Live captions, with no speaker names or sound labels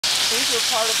These were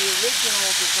part of the original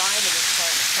design of this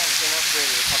plant. This plant's been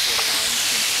upgraded a couple of times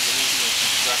since it was originally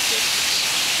constructed.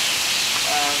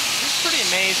 It's pretty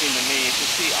amazing to me to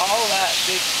see all that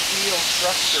big steel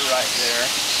structure right there.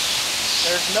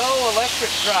 There's no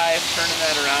electric drive turning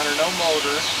that around, or no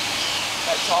motor.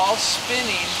 That's all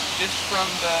spinning just from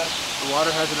the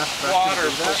water has enough pressure water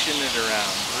to do that? pushing it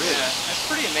around. Really? Yeah, that's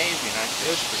pretty amazing, I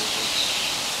think. It is pretty cool.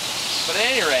 But at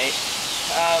any rate,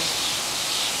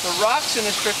 the rocks in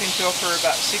this trickling field are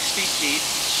about 6 feet deep.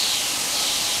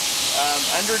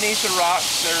 Underneath the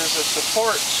rocks there's a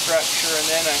support structure and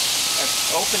then an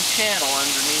open channel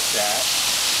underneath that.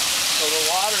 So the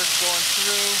water's going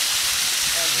through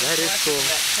and collecting in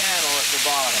that channel at the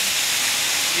bottom.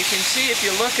 You can see if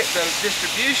you look at the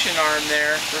distribution arm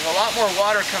there, there's a lot more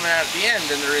water coming out at the end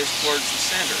than there is towards the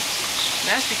center. And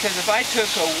that's because if I took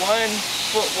a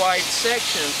 1-foot wide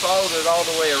section and followed it all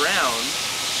the way around,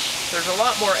 there's a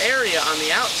lot more area on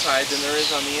the outside than there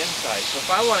is on the inside. So if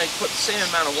I want to put the same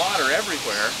amount of water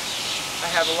everywhere,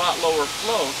 I have a lot lower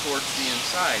flow towards the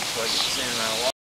inside, so I get the same amount of water.